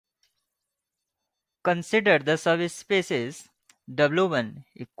consider the subspaces w1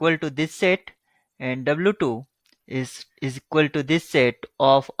 equal to this set and w2 is equal to this set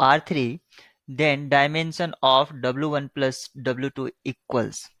of R3, then dimension of w1 plus w2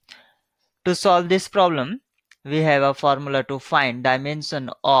 equals. To solve this problem, we have a formula to find dimension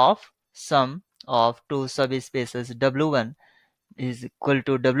of sum of two subspaces w1 is equal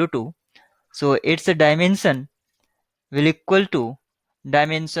to w2. So its dimension will equal to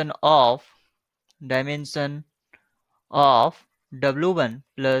dimension of w1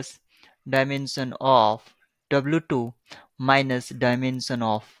 plus dimension of w2 minus dimension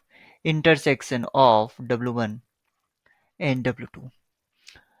of intersection of w1 and w2.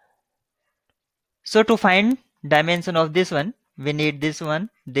 So to find dimension of this one, we need this one,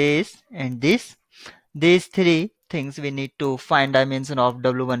 this and this. These three things we need to find dimension of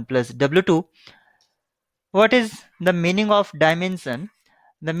w1 plus w2. What is the meaning of dimension?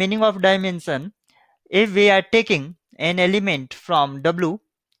 The meaning of dimension, if we are taking an element from W,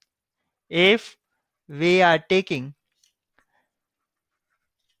 if we are taking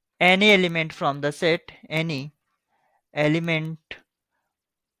any element from the set, any element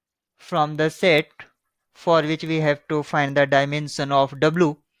from the set for which we have to find the dimension of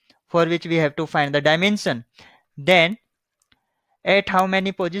W, for which we have to find the dimension, then at how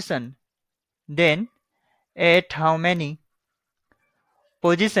many position? Then at how many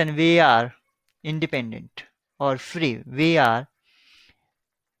position we are independent or free? We are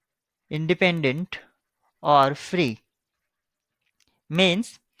independent or free.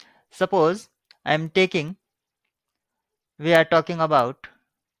 Means, suppose I am taking, we are talking about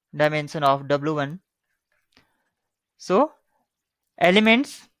dimension of W1. So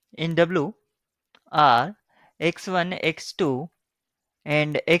elements in W are x1, x2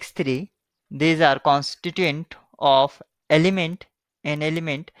 and x3. These are constituent of element, an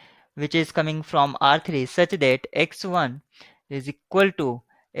element which is coming from R3 such that x1 is equal to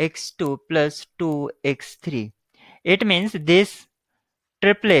x2 plus 2x3. It means this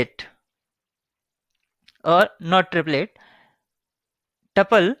triplet, or not triplet,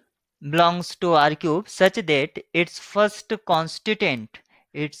 tuple belongs to R cube such that its first constituent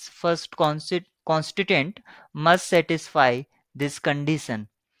must satisfy this condition.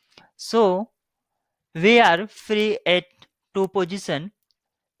 So we are free at two position,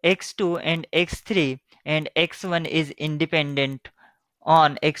 x2 and x3, and x1 is independent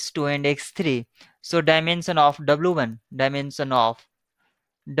on x2 and x3. So dimension of w1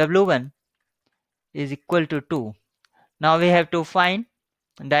 is equal to 2. Now we have to find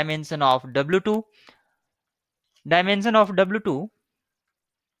dimension of w2. Dimension of w2,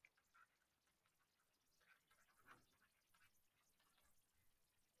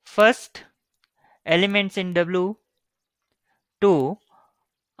 first elements in w2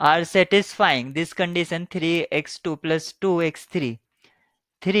 are satisfying this condition, 3x2 plus 2x3.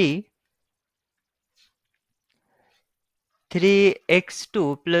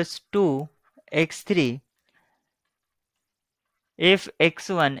 3x2 plus 2x3. If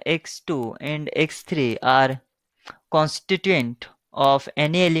x1, x2 and x3 are constituent of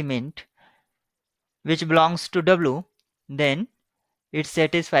any element which belongs to W, then it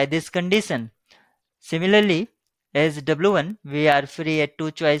satisfies this condition. Similarly, as W1 we are free at two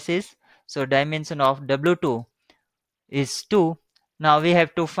choices, so dimension of W2 is 2. Now we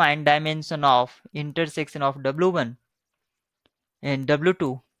have to find dimension of intersection of W1 and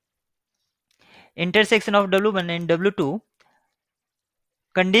W2. Intersection of W1 and W2,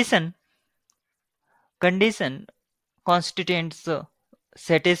 condition constituents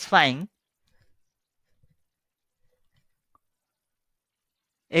satisfying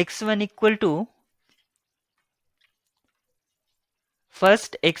x1 equal to,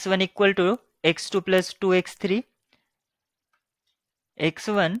 first x1 equal to x2 plus 2x3,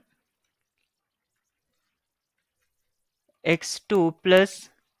 x1 x2 plus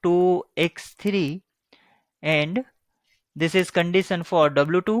 2x3, and this is condition for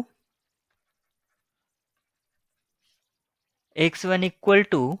W2, x1 equal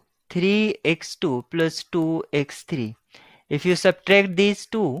to 3x2 plus 2x3. If you subtract these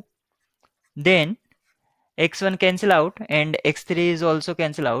two, then x1 cancel out and x3 is also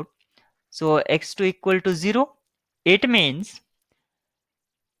cancel out. So x2 equal to 0. It means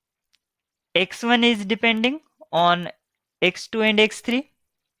x1 is depending on x2 and x3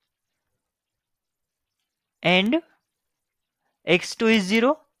 and x2 is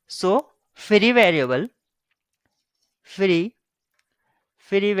 0. So free variable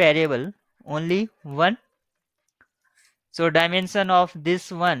only 1. So dimension of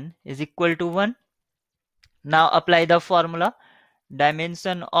this one is equal to 1. Now apply the formula.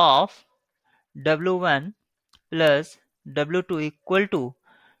 Dimension of w1 plus w2 equal to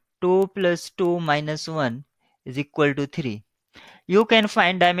 2 plus 2 minus 1 is equal to 3. You can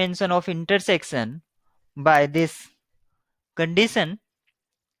find dimension of intersection by this condition.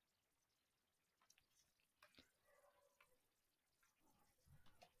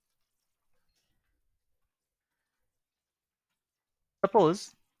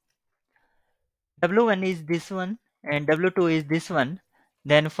 Suppose w1 is this one and w2 is this one,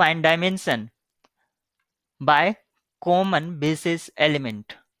 then find dimension by common basis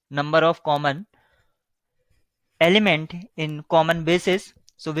element, number of common element in common basis.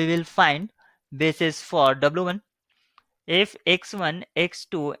 So we will find basis for w1. If x1,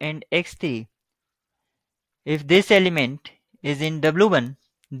 x2 and x3, if this element is in w1,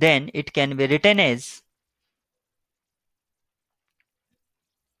 then it can be written as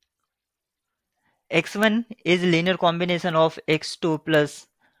x1 is linear combination of x2 plus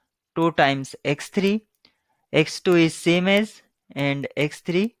 2 times x3, x2 is same as and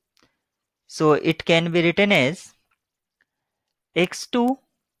x3, so it can be written as x2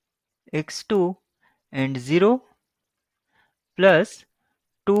 and 0 plus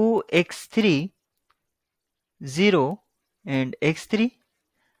 2x3 0 and x3.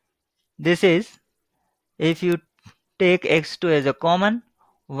 This is, if you take x2 as a common,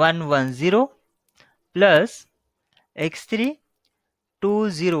 1 1 0 plus x3 2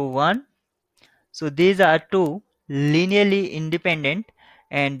 0 1. So these are two linearly independent,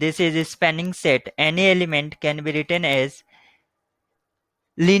 and this is a spanning set. Any element can be written as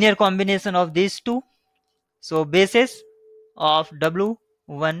linear combination of these two. So basis of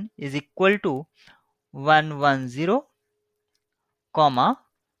w1 is equal to 1 1 0 comma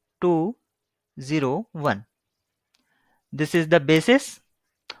 2 0 1. This is the basis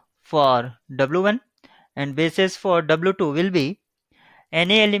for w1, and basis for w2 will be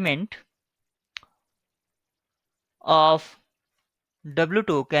any element of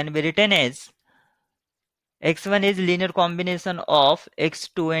w2 can be written as x1 is linear combination of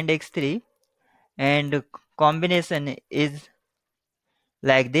x2 and x3, and combination is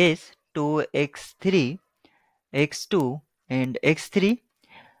like this: 2x3, x2 and x3.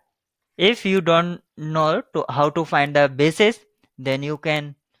 If you don't know how to find the basis, then you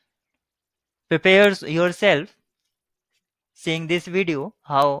can prepare yourself seeing this video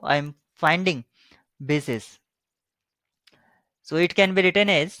how I am finding basis. So it can be written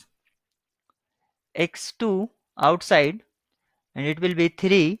as x2 outside, and it will be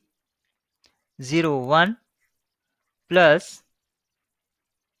 3 0 1 plus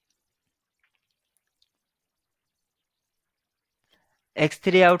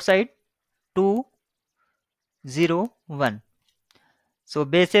x3 outside 2 0 1. So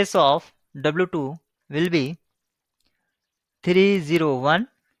basis of w2 will be 3 0 1,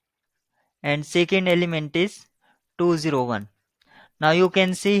 and second element is 2 0 1. Now you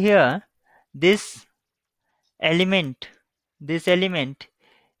can see here this element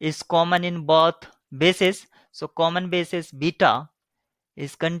is common in both bases. So common basis beta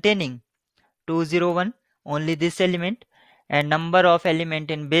is containing 2 0 1, only this element, and number of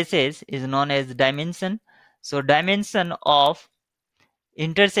element in bases is known as dimension. So dimension of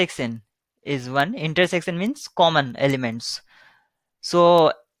intersection is 1. Intersection means common elements.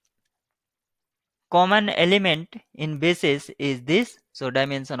 So common element in bases is this, so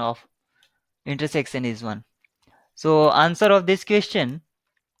dimension of intersection is 1. So answer of this question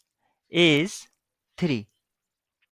is 3.